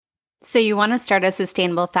So you want to start a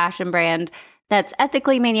sustainable fashion brand that's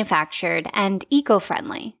ethically manufactured and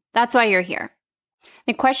eco-friendly. That's why you're here.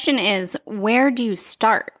 The question is, where do you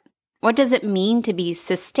start? What does it mean to be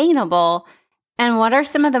sustainable? And what are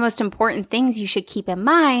some of the most important things you should keep in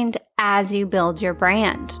mind as you build your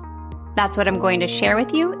brand? That's what I'm going to share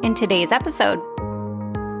with you in today's episode.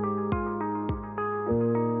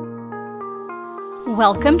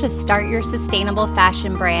 Welcome to Start Your Sustainable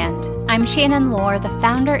Fashion Brand. I'm Shannon Lohr, the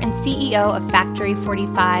founder and CEO of Factory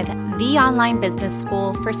 45, the online business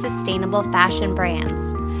school for sustainable fashion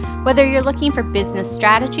brands. Whether you're looking for business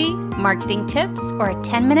strategy, marketing tips, or a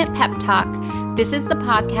 10-minute pep talk, this is the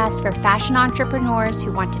podcast for fashion entrepreneurs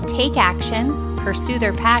who want to take action, pursue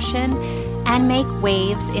their passion, and make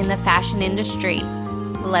waves in the fashion industry.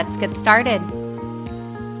 Let's get started.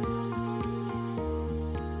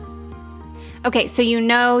 Okay, so you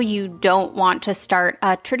know you don't want to start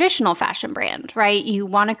a traditional fashion brand, right? You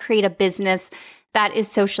want to create a business that is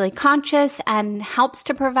socially conscious and helps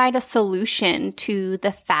to provide a solution to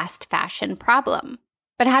the fast fashion problem.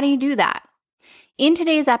 But how do you do that? In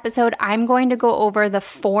today's episode, I'm going to go over the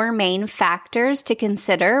 4 main factors to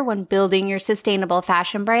consider when building your sustainable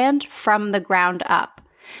fashion brand from the ground up.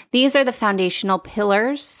 These are the foundational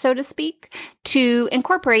pillars, so to speak, to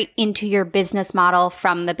incorporate into your business model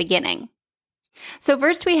from the beginning. So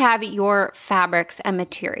first we have your fabrics and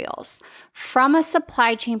materials. From a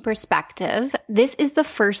supply chain perspective, this is the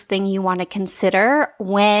first thing you want to consider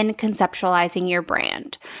when conceptualizing your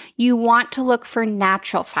brand. You want to look for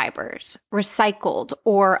natural fibers, recycled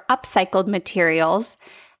or upcycled materials,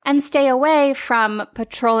 and stay away from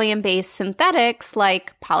petroleum-based synthetics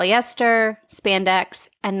like polyester, spandex,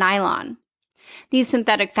 and nylon. These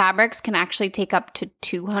synthetic fabrics can actually take up to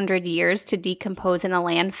 200 years to decompose in a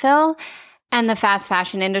landfill. And the fast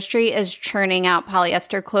fashion industry is churning out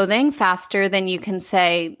polyester clothing faster than you can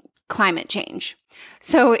say climate change.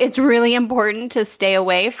 So it's really important to stay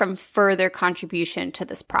away from further contribution to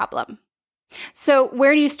this problem. So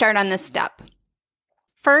where do you start on this step?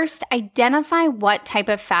 First, identify what type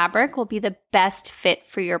of fabric will be the best fit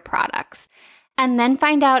for your products, and then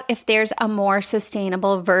find out if there's a more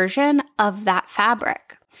sustainable version of that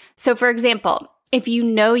fabric. So for example, if you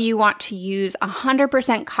know you want to use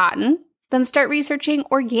 100% cotton, then start researching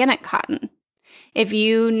organic cotton. If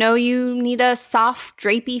you know you need a soft,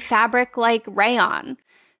 drapey fabric like rayon,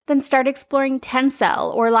 then start exploring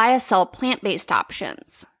Tencel or lyocell plant-based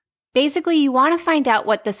options. Basically, you want to find out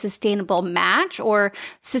what the sustainable match or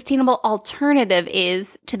sustainable alternative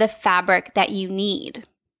is to the fabric that you need.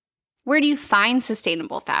 Where do you find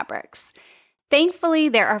sustainable fabrics? Thankfully,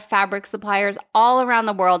 there are fabric suppliers all around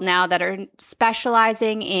the world now that are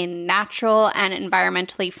specializing in natural and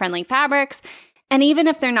environmentally friendly fabrics. And even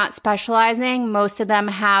if they're not specializing, most of them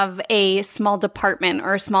have a small department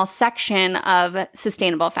or a small section of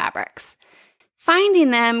sustainable fabrics.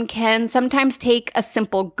 Finding them can sometimes take a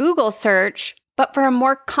simple Google search, but for a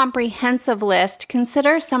more comprehensive list,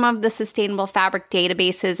 consider some of the sustainable fabric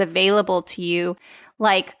databases available to you,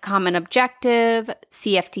 like Common Objective,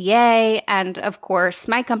 CFDA, and of course,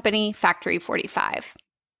 my company, Factory 45.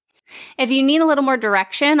 If you need a little more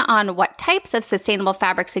direction on what types of sustainable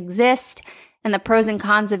fabrics exist and the pros and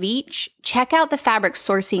cons of each, check out the Fabric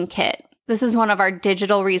Sourcing Kit. This is one of our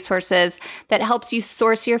digital resources that helps you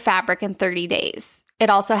source your fabric in 30 days. It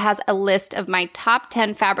also has a list of my top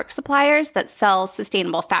 10 fabric suppliers that sell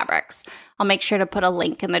sustainable fabrics. I'll make sure to put a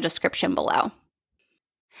link in the description below.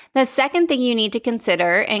 The second thing you need to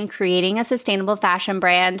consider in creating a sustainable fashion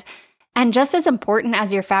brand, and just as important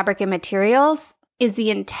as your fabric and materials, is the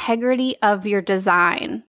integrity of your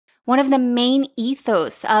design. One of the main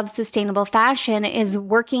ethos of sustainable fashion is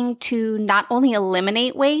working to not only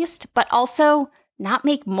eliminate waste, but also not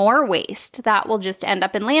make more waste that will just end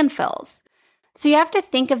up in landfills. So you have to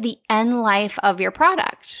think of the end life of your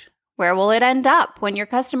product. Where will it end up when your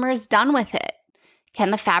customer is done with it? Can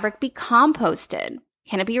the fabric be composted?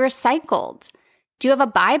 Can it be recycled? Do you have a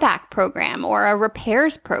buyback program or a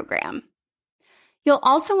repairs program? You'll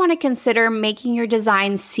also want to consider making your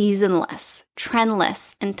design seasonless,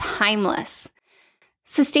 trendless, and timeless.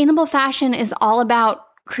 Sustainable fashion is all about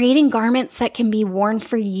creating garments that can be worn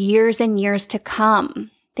for years and years to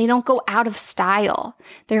come. They don't go out of style.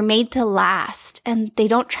 They're made to last, and they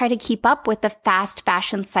don't try to keep up with the fast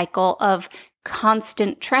fashion cycle of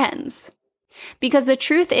constant trends. Because the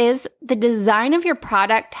truth is, the design of your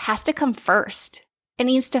product has to come first. It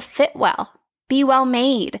needs to fit well, be well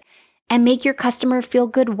made, and make your customer feel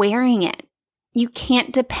good wearing it. You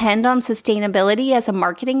can't depend on sustainability as a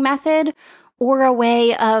marketing method or a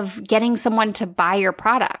way of getting someone to buy your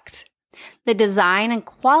product. The design and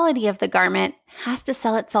quality of the garment has to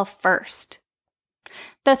sell itself first.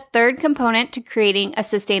 The third component to creating a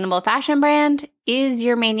sustainable fashion brand is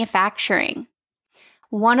your manufacturing.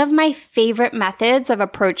 One of my favorite methods of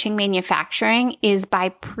approaching manufacturing is by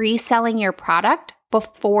pre-selling your product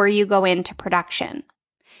before you go into production.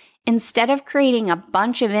 Instead of creating a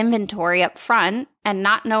bunch of inventory up front and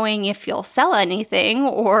not knowing if you'll sell anything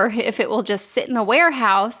or if it will just sit in a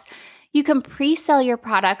warehouse, you can pre-sell your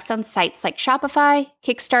products on sites like Shopify,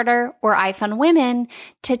 Kickstarter, or iFundWomen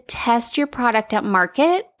to test your product at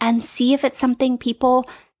market and see if it's something people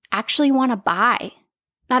actually want to buy.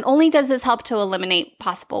 Not only does this help to eliminate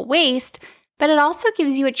possible waste, but it also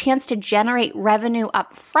gives you a chance to generate revenue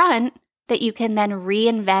up front that you can then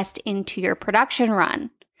reinvest into your production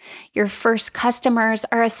run. Your first customers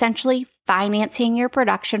are essentially financing your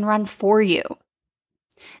production run for you.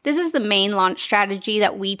 This is the main launch strategy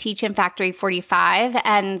that we teach in Factory 45,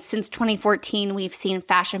 and since 2014, we've seen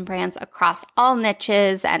fashion brands across all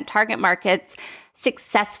niches and target markets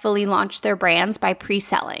successfully launch their brands by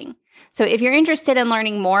pre-selling. So if you're interested in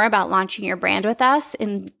learning more about launching your brand with us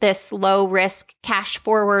in this low-risk,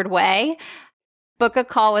 cash-forward way, book a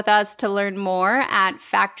call with us to learn more at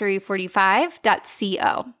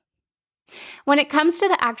factory45.co. When it comes to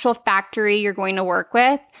the actual factory you're going to work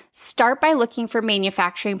with, start by looking for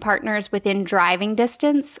manufacturing partners within driving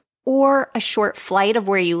distance or a short flight of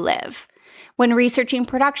where you live. When researching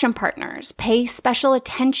production partners, pay special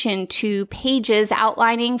attention to pages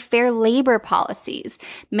outlining fair labor policies,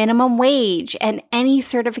 minimum wage, and any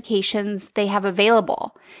certifications they have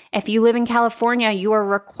available. If you live in California, you are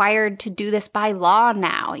required to do this by law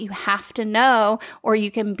now. You have to know, or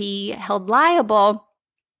you can be held liable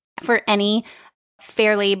for any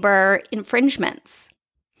fair labor infringements.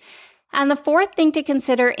 And the fourth thing to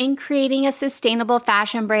consider in creating a sustainable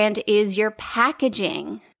fashion brand is your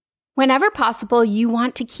packaging. Whenever possible, you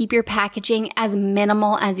want to keep your packaging as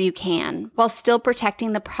minimal as you can, while still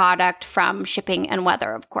protecting the product from shipping and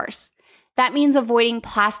weather, of course. That means avoiding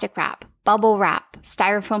plastic wrap, bubble wrap,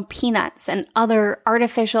 styrofoam peanuts, and other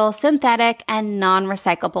artificial, synthetic, and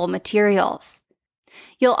non-recyclable materials.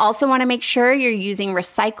 You'll also want to make sure you're using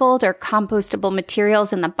recycled or compostable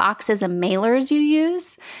materials in the boxes and mailers you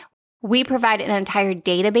use. We provide an entire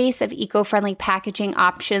database of eco-friendly packaging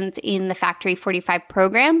options in the Factory 45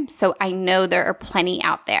 program, so I know there are plenty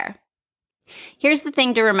out there. Here's the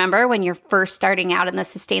thing to remember when you're first starting out in the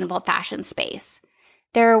sustainable fashion space.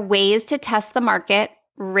 There are ways to test the market,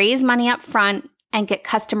 raise money up front, and get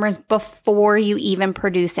customers before you even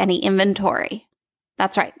produce any inventory.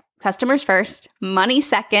 That's right. Customers first, money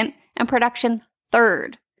second, and production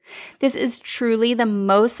third. This is truly the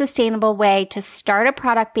most sustainable way to start a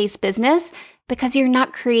product-based business because you're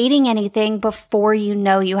not creating anything before you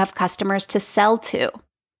know you have customers to sell to.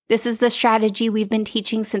 This is the strategy we've been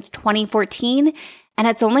teaching since 2014, and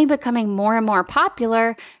it's only becoming more and more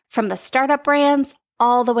popular from the startup brands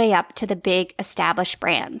all the way up to the big established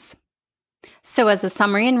brands. So as a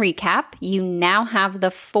summary and recap, you now have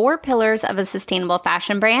the 4 pillars of a sustainable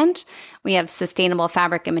fashion brand. We have sustainable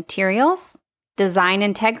fabric and materials, design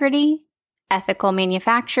integrity, ethical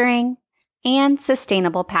manufacturing, and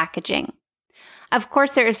sustainable packaging. Of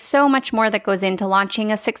course, there is so much more that goes into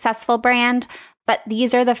launching a successful brand, but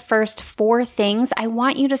these are the first 4 things I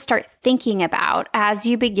want you to start thinking about as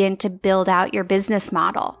you begin to build out your business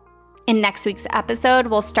model. In next week's episode,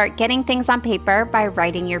 we'll start getting things on paper by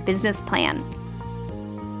writing your business plan.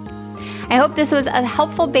 I hope this was a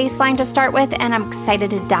helpful baseline to start with, and I'm excited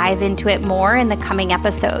to dive into it more in the coming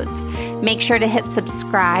episodes. Make sure to hit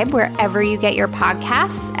subscribe wherever you get your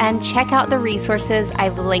podcasts and check out the resources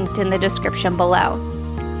I've linked in the description below.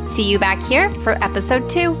 See you back here for episode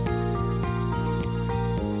 2.